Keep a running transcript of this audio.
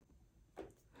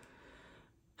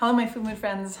Hello, my Food Mood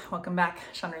friends. Welcome back.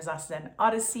 Chandra Zen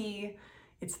Odyssey.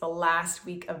 It's the last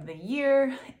week of the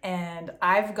year, and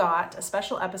I've got a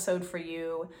special episode for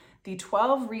you, the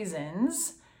 12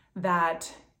 reasons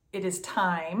that it is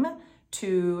time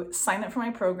to sign up for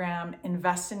my program,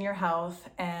 invest in your health,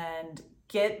 and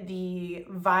get the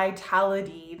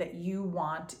vitality that you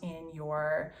want in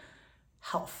your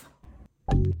health.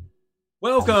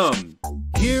 Welcome!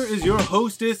 Here is your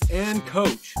hostess and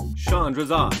coach, Chandra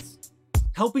Zaz,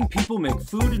 helping people make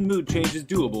food and mood changes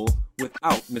doable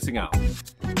without missing out.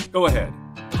 Go ahead,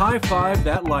 high five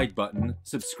that like button,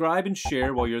 subscribe and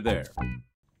share while you're there.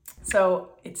 So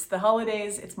it's the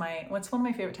holidays. It's one of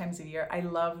my favorite times of year. I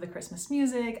love the Christmas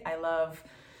music. I love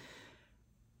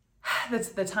that's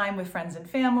the time with friends and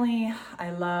family.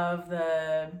 I love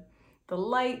the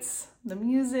lights, the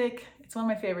music. It's one of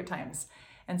my favorite times.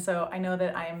 And so I know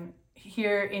that I'm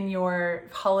here in your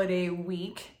holiday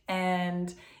week,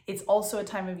 and it's also a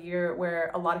time of year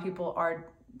where a lot of people are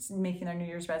making their New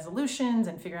Year's resolutions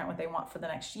and figuring out what they want for the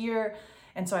next year.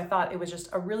 And so I thought it was just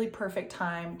a really perfect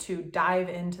time to dive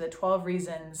into the 12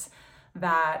 reasons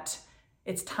that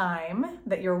it's time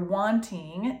that you're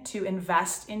wanting to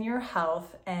invest in your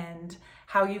health and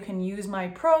how you can use my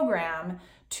program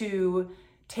to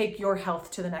take your health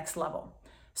to the next level.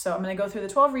 So I'm going to go through the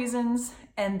 12 reasons,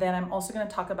 and then I'm also going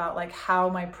to talk about how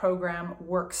my program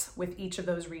works with each of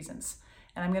those reasons.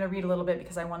 And I'm going to read a little bit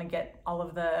because I want to get all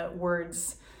of the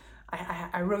words.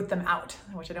 I wrote them out,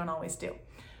 which I don't always do.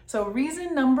 So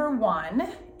reason number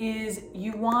 1 is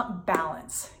you want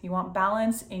balance. You want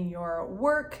balance in your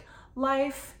work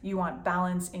life. You want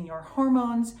balance in your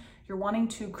hormones. You're wanting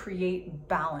to create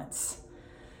balance.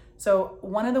 So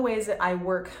one of the ways that I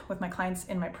work with my clients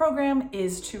in my program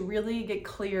is to really get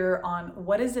clear on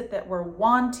what is it that we're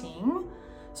wanting.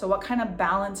 So what kind of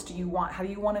balance do you want? How do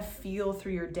you want to feel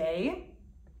through your day?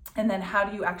 And then how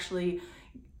do you actually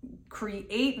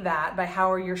create that by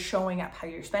how you're showing up, how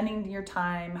you're spending your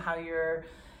time, how you're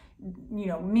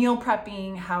meal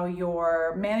prepping, how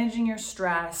you're managing your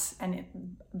stress.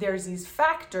 And there's these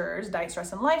factors, diet,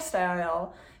 stress, and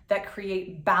lifestyle, that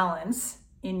create balance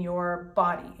in your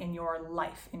body, in your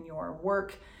life, in your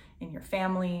work, in your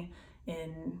family,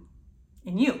 in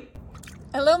you.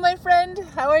 Hello, my friend.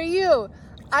 How are you?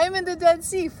 I'm in the Dead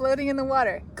Sea, floating in the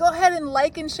water. Go ahead and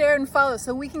like and share and follow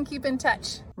so we can keep in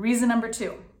touch. Reason number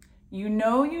 2, you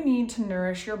need to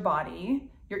nourish your body.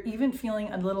 You're even feeling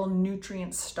a little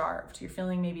nutrient starved. You're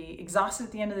feeling maybe exhausted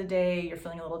at the end of the day. You're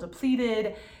feeling a little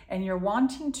depleted, and you're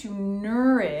wanting to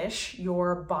nourish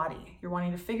your body. You're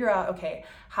wanting to figure out, okay,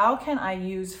 how can I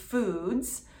use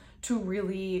foods to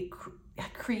really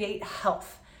create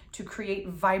health, to create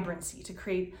vibrancy, to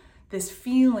create this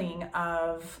feeling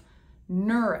of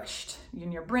nourished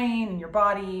in your brain, in your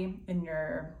body, in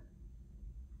your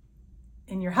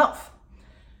health.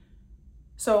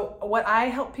 So what I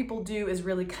help people do is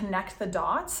really connect the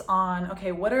dots on,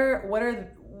 okay,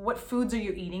 what foods are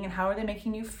you eating and how are they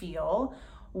making you feel?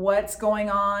 What's going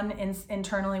on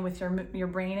internally with your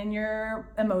brain and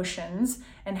your emotions,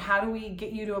 and how do we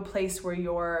get you to a place where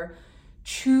you're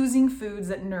choosing foods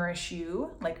that nourish you,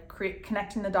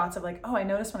 connecting the dots of oh, I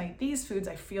notice when I eat these foods,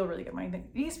 I feel really good. When I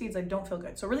eat these foods, I don't feel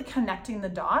good. So really connecting the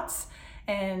dots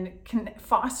and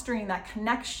fostering that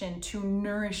connection to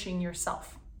nourishing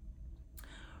yourself.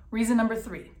 Reason number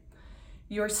 3,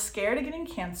 you're scared of getting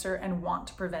cancer and want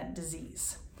to prevent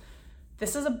disease.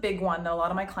 This is a big one that a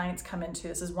lot of my clients come into.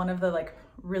 This is one of the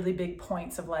really big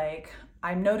points of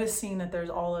I'm noticing that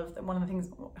there's one of the things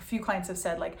a few clients have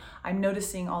said, I'm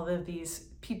noticing all of these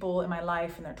people in my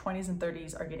life in their 20s and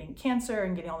 30s are getting cancer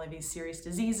and getting all of these serious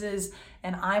diseases,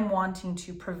 and I'm wanting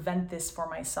to prevent this for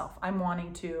myself. I'm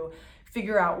wanting to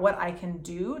figure out what I can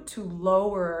do to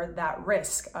lower that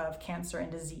risk of cancer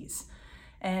and disease.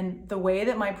 And the way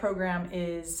that my program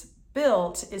is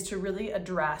built is to really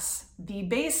address the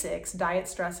basics, diet,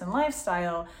 stress, and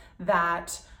lifestyle,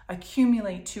 that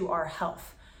accumulate to our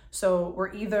health. So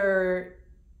we're either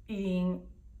eating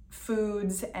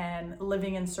foods and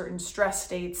living in certain stress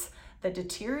states that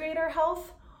deteriorate our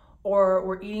health, or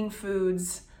we're eating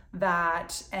foods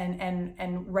that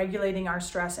and regulating our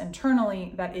stress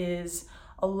internally that is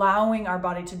allowing our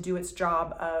body to do its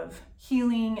job of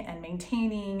healing and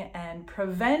maintaining and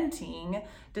preventing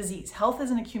disease. Health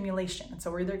is an accumulation. And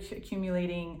so we're either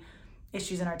accumulating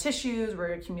issues in our tissues,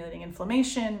 we're accumulating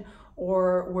inflammation,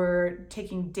 or we're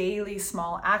taking daily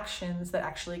small actions that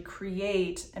actually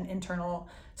create an internal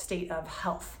state of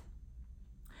health.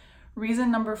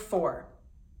 Reason number 4,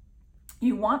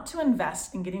 you want to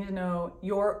invest in getting to know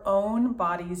your own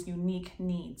body's unique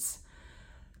needs.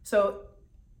 So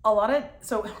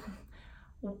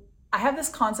I have this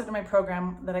concept in my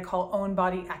program that I call Own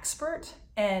Body Expert,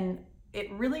 and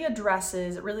it really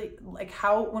addresses like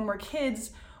how when we're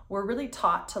kids, we're really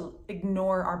taught to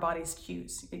ignore our body's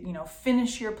cues. You know,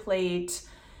 finish your plate.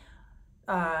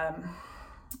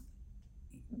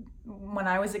 When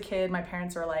I was a kid, my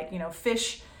parents were like, you know,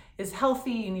 fish is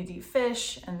healthy, you need to eat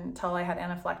fish, until I had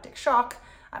anaphylactic shock.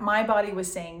 My body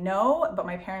was saying no, but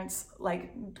my parents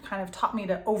like kind of taught me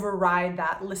to override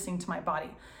that, listening to my body.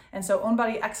 And so Own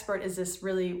Body Expert is this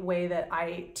really way that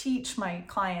I teach my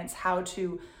clients how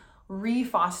to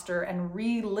re-foster and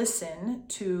re-listen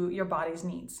to your body's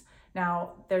needs.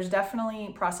 Now, there's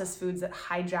definitely processed foods that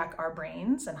hijack our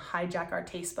brains and hijack our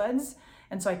taste buds.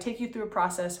 And so I take you through a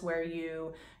process where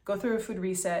you go through a food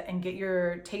reset and get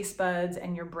your taste buds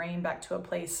and your brain back to a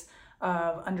place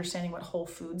of understanding what whole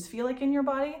foods feel like in your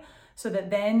body, so that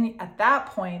then at that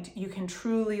point you can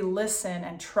truly listen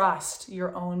and trust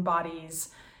your own body's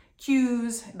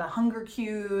cues, the hunger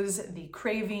cues, the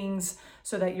cravings,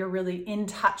 so that you're really in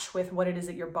touch with what it is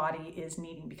that your body is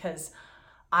needing. Because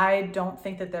I don't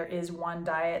think that there is one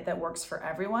diet that works for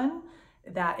everyone,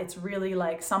 that it's really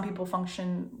like some people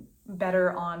function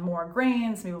better on more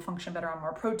grains, some people function better on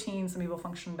more protein, some people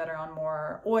function better on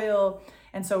more oil.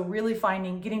 And so really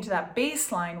getting to that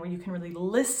baseline where you can really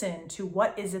listen to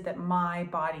what is it that my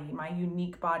body, my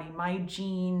unique body, my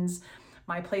genes,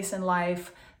 my place in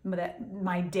life,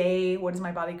 my day, what is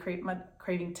my body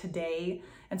craving today?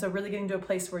 And so really getting to a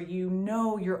place where you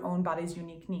know your own body's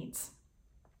unique needs.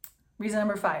 Reason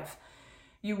number 5,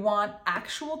 you want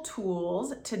actual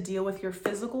tools to deal with your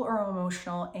physical or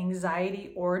emotional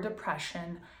anxiety or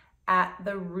depression at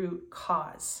the root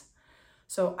cause.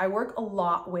 So I work a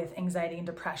lot with anxiety and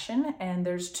depression, and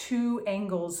there's 2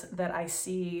 angles that I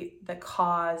see that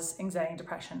cause anxiety and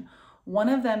depression. One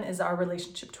of them is our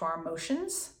relationship to our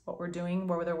emotions, what we're doing,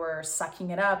 whether we're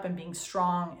sucking it up and being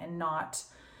strong and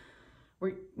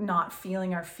we're not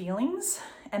feeling our feelings.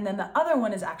 And then the other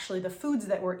one is actually the foods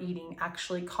that we're eating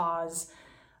actually cause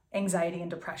anxiety and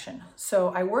depression. So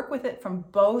I work with it from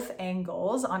both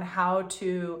angles on how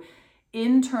to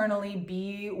internally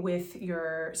be with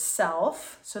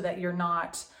yourself so that you're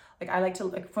not, like I like to,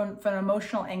 like from an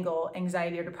emotional angle,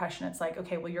 anxiety or depression, it's like,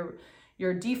 okay, well,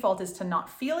 your default is to not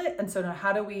feel it. And so now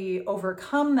how do we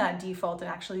overcome that default and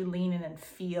actually lean in and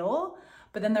feel?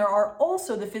 But then there are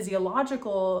also the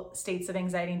physiological states of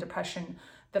anxiety and depression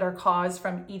that are caused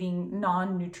from eating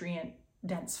non-nutrient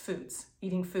dense foods,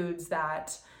 eating foods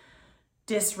that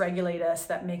dysregulate us,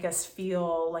 that make us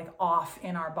feel like off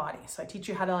in our body. So I teach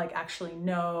you how to like actually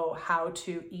know how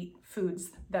to eat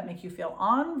foods that make you feel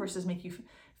on versus make you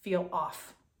feel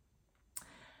off.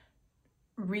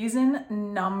 Reason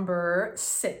number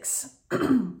 6,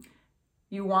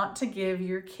 you want to give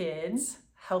your kids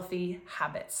healthy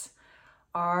habits.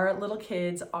 Our little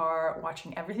kids are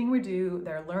watching everything we do.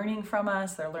 They're learning from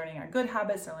us. They're learning our good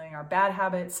habits. They're learning our bad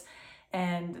habits.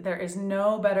 And there is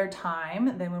no better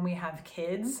time than when we have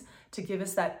kids to give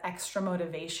us that extra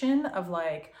motivation of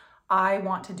like, I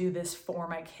want to do this for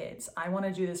my kids. I want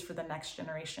to do this for the next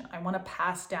generation. I want to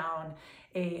pass down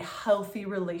a healthy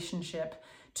relationship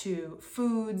to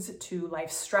foods, to life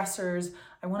stressors.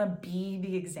 I want to be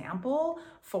the example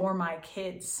for my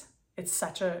kids.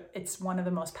 It's one of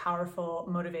the most powerful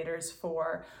motivators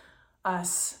for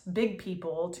us big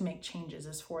people to make changes,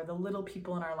 is for the little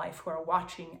people in our life who are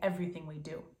watching everything we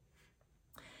do.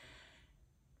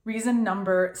 Reason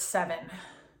number 7,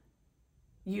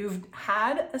 you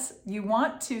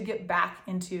want to get back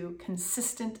into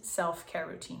consistent self-care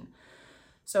routine.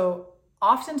 So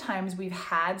oftentimes we've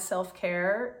had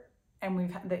self-care and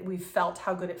we've felt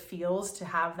how good it feels to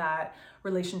have that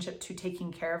relationship to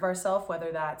taking care of ourselves,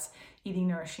 whether that's eating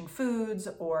nourishing foods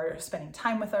or spending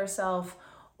time with ourselves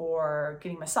or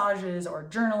getting massages or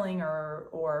journaling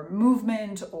or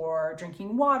movement or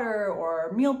drinking water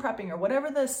or meal prepping or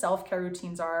whatever the self-care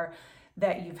routines are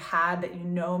that you've had that you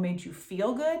know made you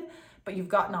feel good, but you've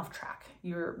gotten off track.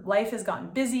 Your life has gotten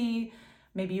busy.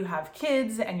 Maybe you have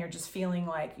kids and you're just feeling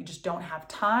like you just don't have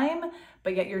time,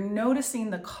 but yet you're noticing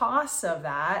the costs of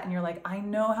that. And you're like, I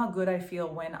know how good I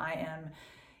feel when I am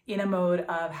in a mode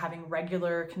of having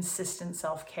regular, consistent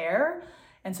self-care.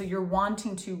 And so you're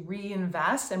wanting to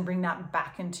reinvest and bring that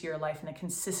back into your life in a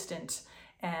consistent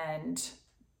and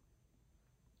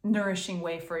nourishing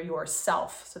way for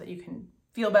yourself so that you can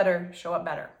feel better, show up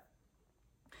better.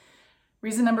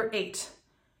 Reason number 8,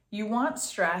 you want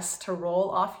stress to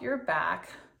roll off your back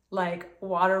like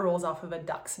water rolls off of a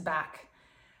duck's back,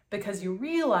 because you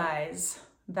realize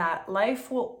that life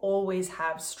will always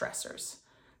have stressors.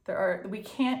 We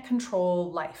can't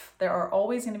control life. There are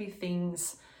always going to be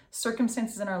things,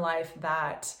 circumstances in our life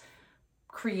that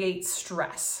create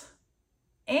stress.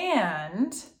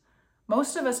 And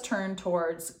most of us turn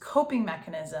towards coping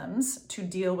mechanisms to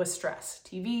deal with stress.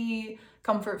 TV,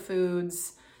 comfort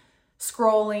foods,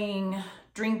 scrolling,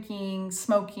 drinking,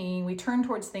 smoking. We turn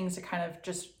towards things to kind of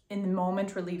just in the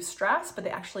moment relieve stress, but they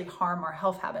actually harm our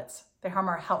health habits. They harm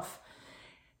our health.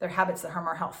 They're habits that harm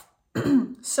our health.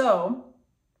 So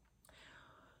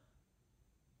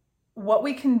what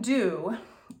we can do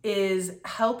is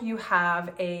help you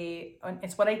have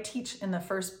it's what I teach in the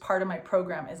first part of my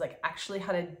program, is like actually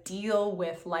how to deal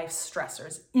with life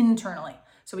stressors internally.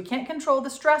 So we can't control the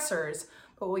stressors,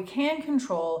 but what we can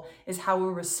control is how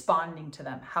we're responding to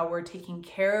them, how we're taking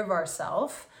care of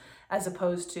ourselves, as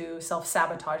opposed to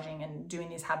self-sabotaging and doing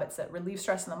these habits that relieve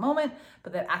stress in the moment,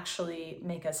 but that actually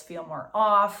make us feel more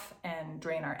off and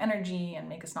drain our energy and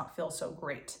make us not feel so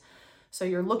great. So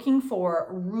you're looking for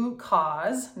root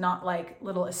cause, not like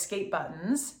little escape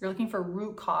buttons. You're looking for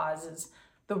root causes,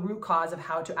 the root cause of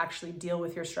how to actually deal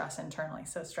with your stress internally.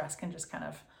 So stress can just kind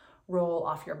of roll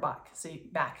off your back. So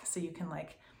you can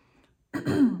like,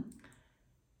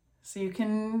 so you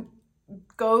can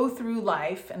go through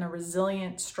life in a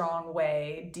resilient, strong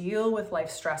way, deal with life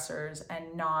stressors,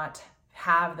 and not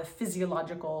have the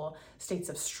physiological states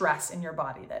of stress in your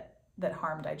body that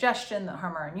harm digestion, that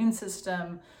harm our immune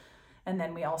system. And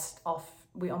then we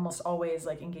almost always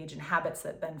like engage in habits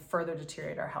that then further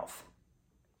deteriorate our health.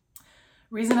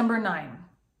 Reason number 9,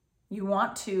 you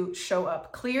want to show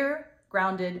up clear,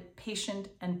 grounded, patient,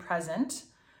 and present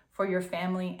for your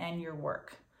family and your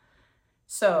work.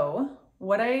 So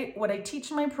what I teach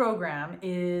in my program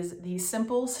is these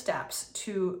simple steps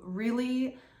to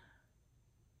really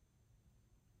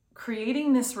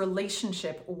creating this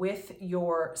relationship with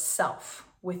yourself,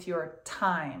 with your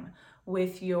time,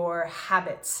 with your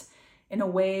habits, in a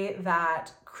way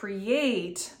that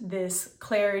create this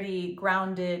clarity,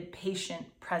 grounded, patient,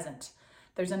 present.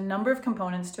 There's a number of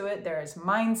components to it. There's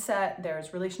mindset,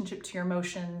 there's relationship to your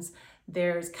emotions,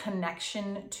 there's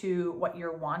connection to what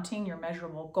you're wanting, your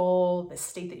measurable goal, the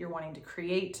state that you're wanting to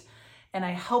create. And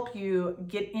I help you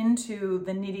get into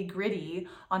the nitty-gritty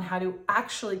on how to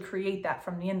actually create that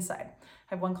from the inside.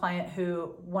 I have one client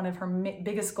who, one of her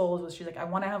biggest goals was, she's like, I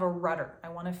want to have a rudder. I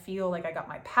want to feel like I got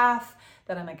my path,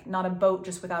 that I'm like not a boat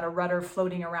just without a rudder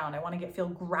floating around. I want to feel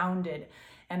grounded.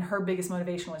 And her biggest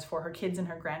motivation was for her kids and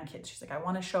her grandkids. She's like, I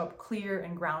want to show up clear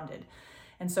and grounded.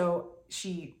 And so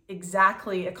she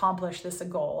exactly accomplished this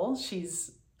goal.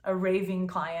 She's a raving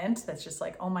client that's just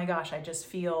like, oh my gosh, I just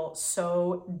feel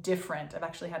so different. I've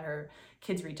actually had her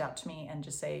kids reach out to me and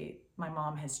just say, my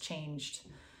mom has changed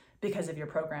because of your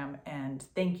program, and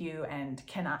thank you, and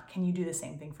can you do the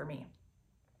same thing for me?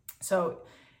 So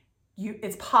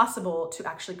it's possible to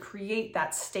actually create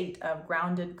that state of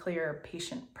grounded, clear,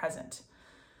 patient, present.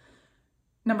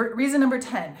 Reason number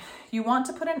 10, you want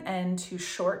to put an end to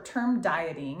short-term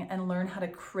dieting and learn how to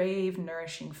crave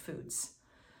nourishing foods.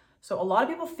 So a lot of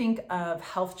people think of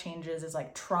health changes as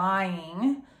like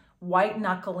trying, white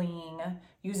knuckling,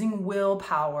 using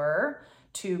willpower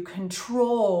to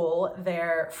control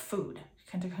their food,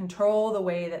 to control the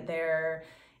way that they're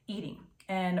eating.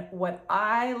 And what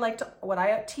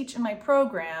I teach in my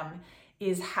program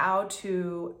is how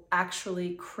to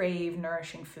actually crave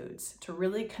nourishing foods, to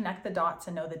really connect the dots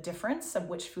and know the difference of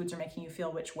which foods are making you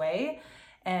feel which way,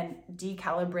 and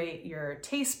decalibrate your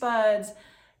taste buds,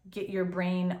 get your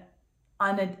brain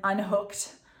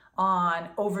unhooked on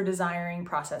over-desiring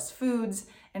processed foods,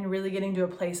 and really getting to a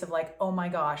place of like, oh my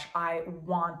gosh, I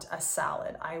want a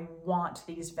salad. I want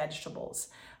these vegetables.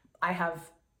 I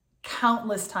have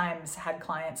countless times had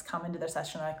clients come into their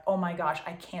session like, oh my gosh,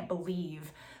 I can't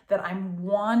believe that I'm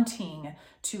wanting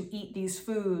to eat these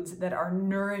foods that are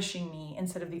nourishing me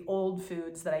instead of the old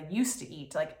foods that I used to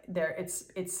eat. Like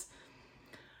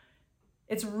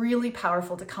it's really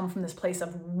powerful to come from this place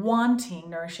of wanting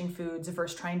nourishing foods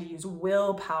versus trying to use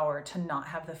willpower to not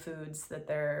have the foods that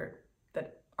are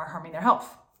harming their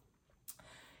health.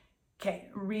 Okay,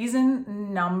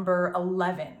 reason number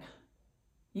 11,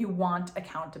 you want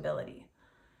accountability.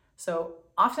 So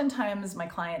oftentimes my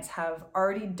clients have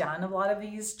already done a lot of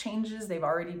these changes. They've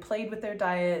already played with their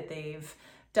diet. They've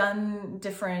done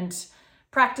different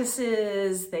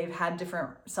practices. They've had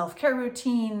different self-care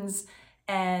routines,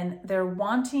 and they're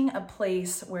wanting a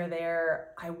place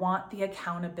where I want the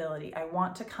accountability. I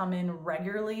want to come in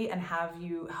regularly and have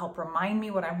you help remind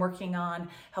me what I'm working on,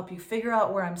 help you figure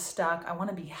out where I'm stuck. I want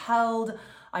to be held.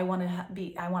 I want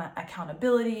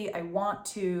accountability. I want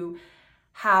to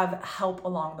have help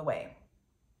along the way,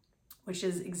 which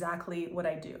is exactly what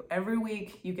I do. Every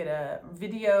week you get a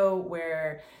video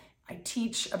where I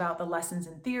teach about the lessons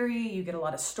in theory. You get a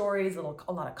lot of stories, a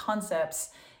lot of concepts.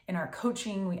 In our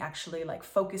coaching, we actually like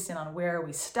focus in on where are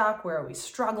we stuck, where are we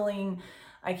struggling.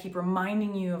 I keep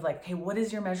reminding you of like, okay, what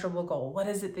is your measurable goal? What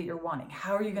is it that you're wanting?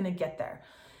 How are you going to get there?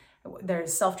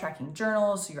 There's self-tracking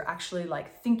journals. So you're actually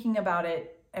like thinking about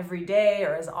it every day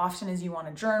or as often as you want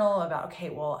to journal about,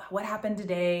 okay, well, what happened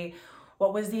today?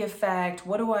 What was the effect?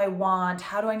 What do I want?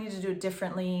 How do I need to do it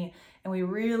differently? And we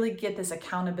really get this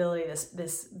accountability,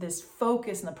 this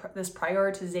focus and this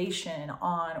prioritization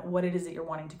on what it is that you're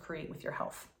wanting to create with your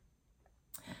health.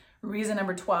 Reason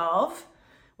number 12,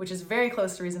 which is very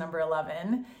close to reason number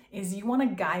 11, is you want a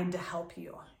guide to help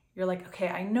you. You're like, okay,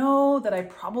 I know that I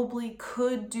probably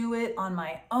could do it on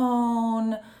my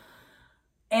own,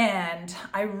 and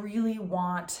I really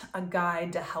want a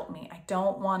guide to help me. I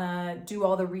don't want to do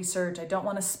all the research. I don't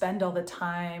want to spend all the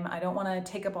time. I don't want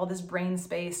to take up all this brain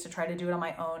space to try to do it on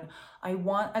my own. I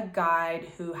want a guide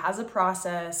who has a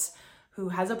process, who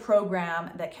has a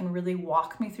program that can really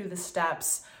walk me through the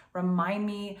steps, remind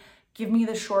me, give me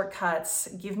the shortcuts,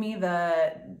 give me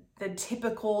the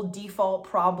typical default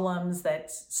problems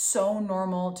that's so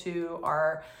normal to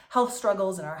our health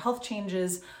struggles and our health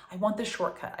changes. I want the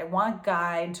shortcut. I want a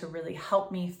guide to really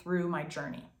help me through my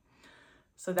journey.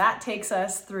 So that takes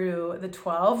us through the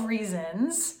 12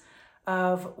 reasons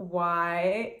of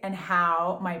why and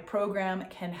how my program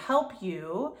can help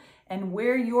you and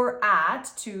where you're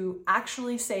at to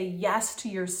actually say yes to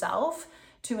yourself,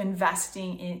 to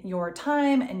investing in your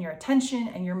time and your attention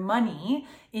and your money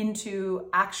into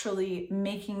actually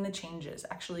making the changes,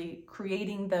 actually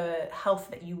creating the health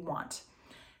that you want.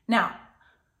 Now,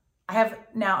 I have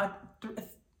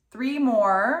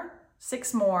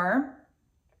six more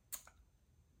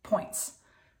points.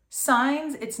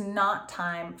 Signs it's not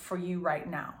time for you right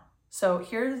now. So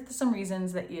here's some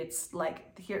reasons that it's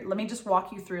like, here, let me just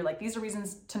walk you through, like these are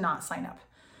reasons to not sign up.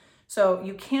 So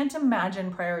you can't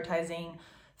imagine prioritizing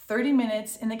 30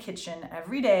 minutes in the kitchen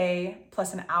every day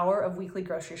plus an hour of weekly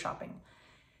grocery shopping.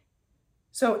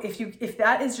 So if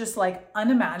that is just like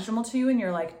unimaginable to you and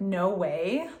you're like, no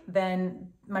way,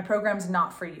 then my program's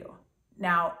not for you.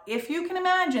 Now, if you can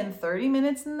imagine 30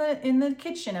 minutes in the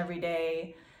kitchen every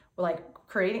day, like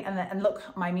creating, and look,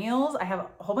 my meals, I have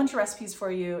a whole bunch of recipes for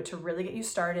you to really get you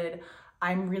started.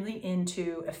 I'm really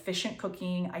into efficient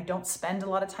cooking. I don't spend a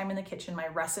lot of time in the kitchen. My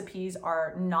recipes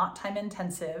are not time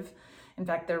intensive. In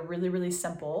fact, they're really, really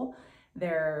simple.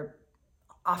 They're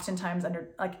oftentimes under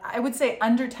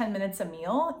 10 minutes a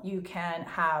meal. You can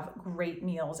have great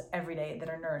meals every day that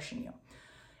are nourishing you,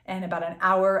 and about an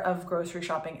hour of grocery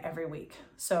shopping every week.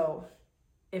 So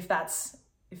if that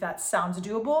sounds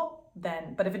doable,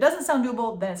 but if it doesn't sound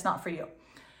doable, then it's not for you.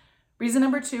 Reason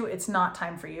number 2, it's not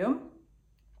time for you.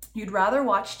 You'd rather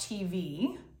watch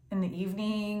TV in the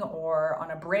evening or on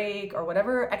a break or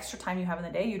whatever extra time you have in the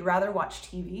day. You'd rather watch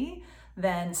TV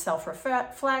than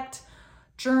self-reflect,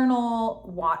 journal,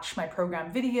 watch my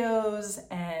program videos,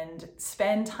 and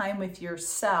spend time with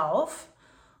yourself,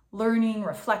 learning,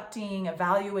 reflecting,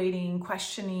 evaluating,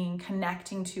 questioning,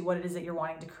 connecting to what it is that you're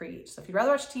wanting to create. So if you'd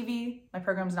rather watch TV, my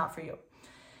program's not for you.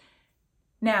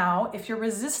 Now, if you're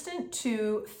resistant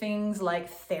to things like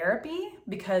therapy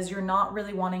because you're not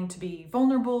really wanting to be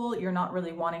vulnerable, you're not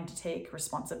really wanting to take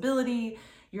responsibility,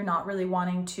 you're not really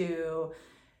wanting to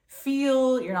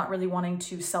feel, you're not really wanting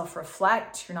to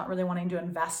self-reflect, you're not really wanting to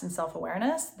invest in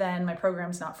self-awareness, then my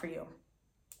program's not for you.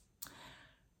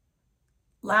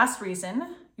 Last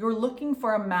reason, you're looking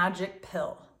for a magic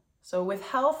pill. So with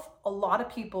health, a lot of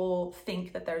people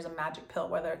think that there's a magic pill,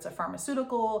 whether it's a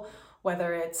pharmaceutical,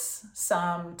 whether it's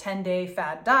some 10-day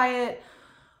fad diet.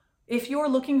 If you're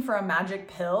looking for a magic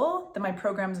pill, then my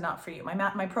program's not for you.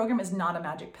 My program is not a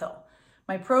magic pill.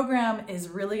 My program is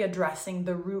really addressing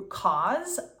the root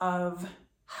cause of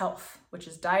health, which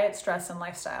is diet, stress, and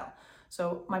lifestyle.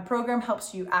 So my program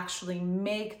helps you actually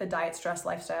make the diet, stress,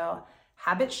 lifestyle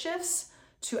habit shifts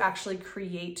to actually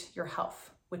create your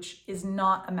health, which is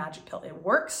not a magic pill. It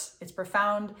works, it's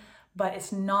profound, but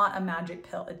it's not a magic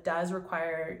pill. It does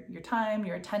require your time,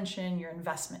 your attention, your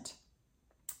investment.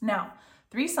 Now,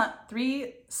 three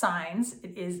signs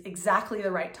it is exactly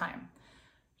the right time.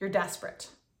 You're desperate.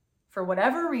 For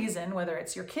whatever reason, whether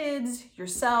it's your kids,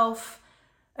 yourself,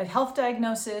 a health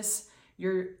diagnosis,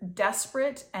 you're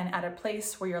desperate and at a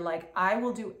place where you're like, I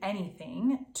will do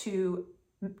anything to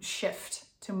shift,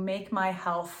 to make my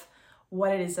health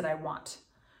what it is that I want.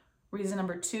 Reason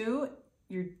number 2,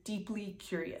 you're deeply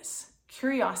curious.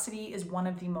 Curiosity is one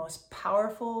of the most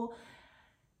powerful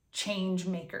change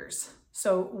makers.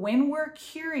 So when we're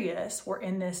curious, we're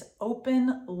in this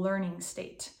open learning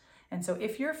state. And so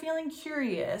if you're feeling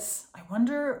curious, I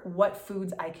wonder what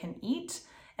foods I can eat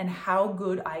and how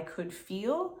good I could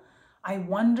feel. I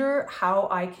wonder how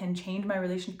I can change my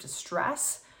relationship to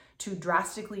stress to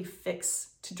drastically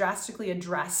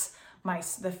address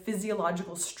the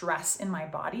physiological stress in my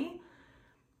body.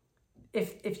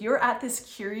 If you're at this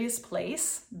curious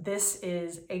place, this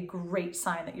is a great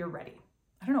sign that you're ready.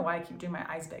 I don't know why I keep doing my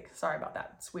eyes big. Sorry about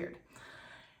that. It's weird.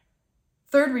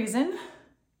 Third reason,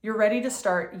 you're ready to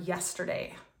start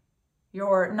yesterday.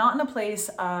 You're not in a place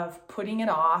of putting it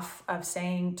off, of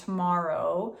saying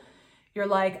tomorrow. You're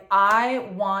like, I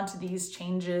want these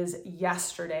changes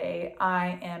yesterday.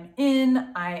 I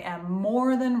am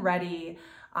more than ready.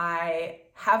 I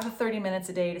have the 30 minutes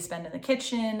a day to spend in the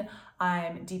kitchen.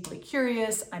 I'm deeply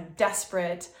curious. I'm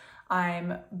desperate.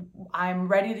 I'm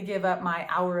ready to give up my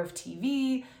hour of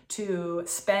TV to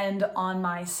spend on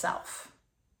myself.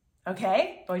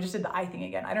 Okay? Oh, I just did the eye thing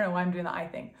again. I don't know why I'm doing the eye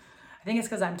thing. I think it's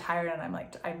because I'm tired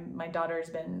and my daughter's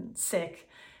been sick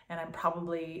and I'm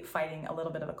probably fighting a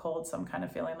little bit of a cold. So I'm kind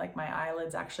of feeling like my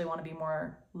eyelids actually want to be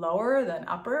more lower than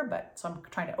upper, so I'm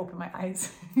trying to open my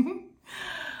eyes.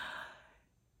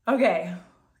 Okay,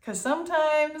 because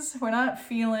sometimes we're not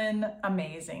feeling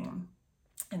amazing.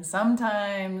 And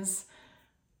sometimes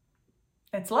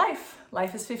it's life.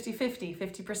 Life is 50-50,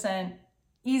 50%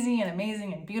 easy and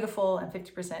amazing and beautiful and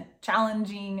 50%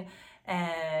 challenging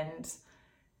and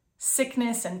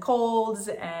sickness and colds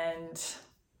and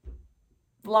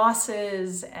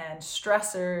losses and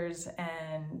stressors,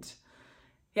 and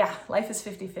yeah, life is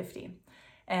 50-50.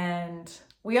 And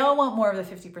we all want more of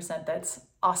the 50% that's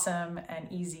awesome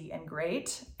and easy and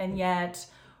great, and yet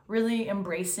really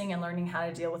embracing and learning how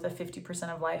to deal with the 50%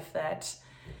 of life that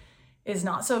is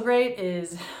not so great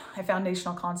is a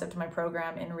foundational concept of my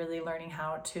program, in really learning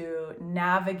how to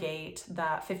navigate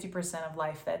that 50% of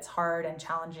life that's hard and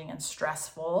challenging and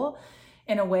stressful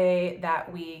in a way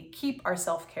that we keep our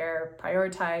self-care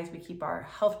prioritized, we keep our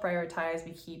health prioritized,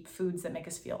 we keep foods that make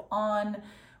us feel on,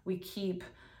 we keep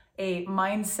a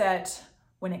mindset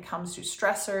when it comes to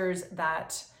stressors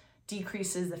that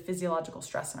decreases the physiological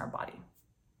stress in our body.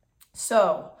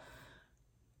 So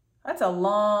that's a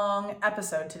long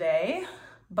episode today,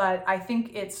 but I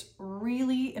think it's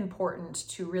really important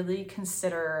to really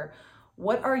consider,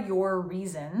 what are your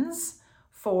reasons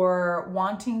for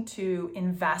wanting to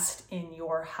invest in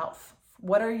your health?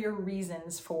 What are your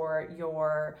reasons for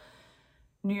your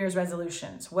New Year's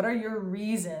resolutions? What are your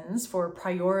reasons for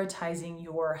prioritizing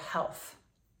your health?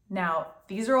 Now,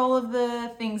 these are all of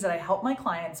the things that I help my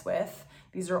clients with.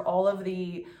 These are all of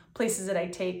the places that I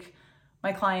take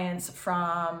my clients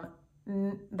from,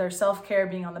 their self-care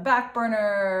being on the back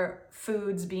burner,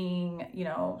 foods being,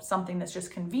 something that's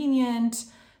just convenient,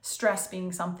 stress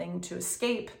being something to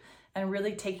escape, and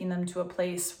really taking them to a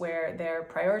place where they're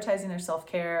prioritizing their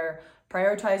self-care,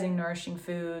 prioritizing nourishing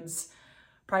foods,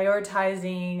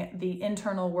 prioritizing the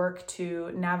internal work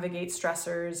to navigate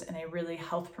stressors in a really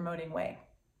health promoting way.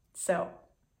 So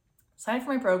sign up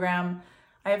for my program.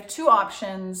 I have two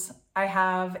options. I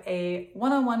have a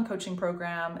one-on-one coaching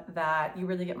program that you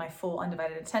really get my full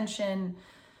undivided attention.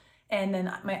 And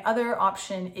then my other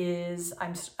option is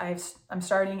I'm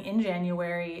starting in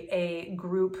January a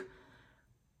group.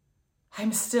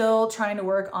 I'm still trying to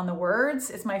work on the words.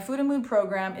 It's my Food and Mood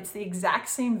program. It's the exact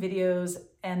same videos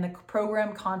and the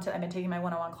program content I've been taking my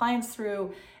one-on-one clients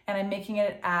through, and I'm making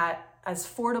it as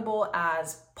affordable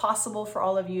as possible for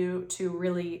all of you to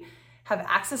really have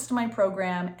access to my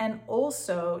program, and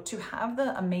also to have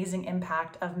the amazing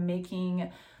impact of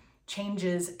making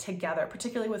changes together,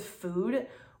 particularly with food.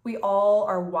 We all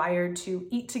are wired to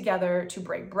eat together, to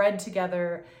break bread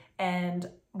together, and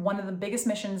one of the biggest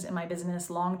missions in my business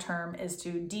long-term is to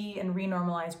and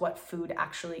renormalize what food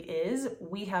actually is.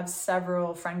 We have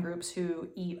several friend groups who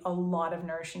eat a lot of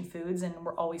nourishing foods, and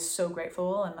we're always so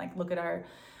grateful, and look at our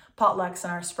potlucks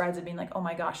and our spreads of being like, oh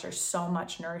my gosh, there's so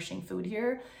much nourishing food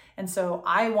here. And so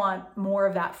I want more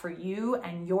of that for you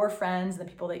and your friends, the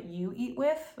people that you eat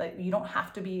with. Like, you don't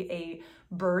have to be a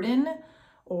burden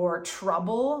or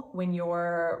trouble when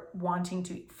you're wanting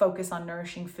to focus on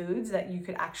nourishing foods, that you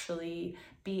could actually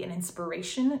be an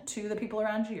inspiration to the people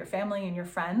around you, your family and your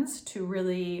friends, to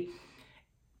really,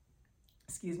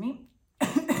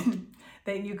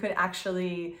 that you could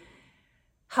actually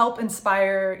help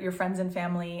inspire your friends and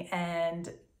family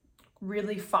and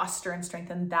really foster and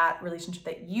strengthen that relationship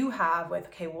that you have with,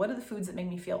 okay, what are the foods that make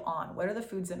me feel on? What are the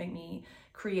foods that make me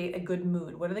create a good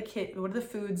mood? What are the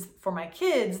foods for my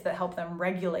kids that help them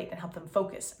regulate and help them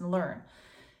focus and learn?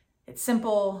 It's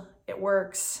simple, it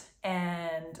works.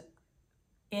 And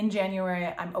in January,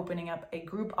 I'm opening up a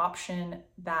group option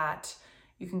that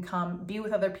You can come be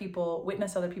with other people,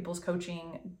 witness other people's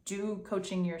coaching, do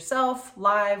coaching yourself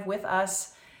live with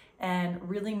us, and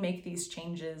really make these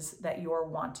changes that you're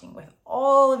wanting with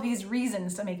all of these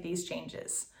reasons to make these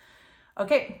changes.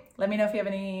 Okay, let me know if you have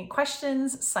any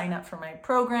questions. Sign up for my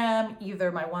program,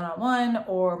 either my one-on-one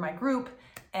or my group.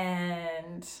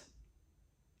 And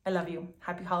I love you.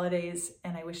 Happy holidays.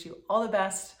 And I wish you all the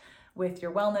best with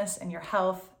your wellness and your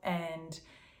health and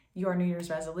your New Year's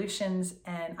resolutions.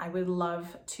 And I would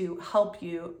love to help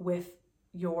you with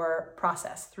your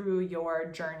process through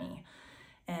your journey.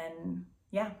 And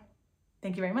yeah,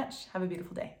 thank you very much. Have a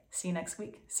beautiful day. See you next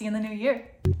week. See you in the new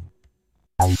year.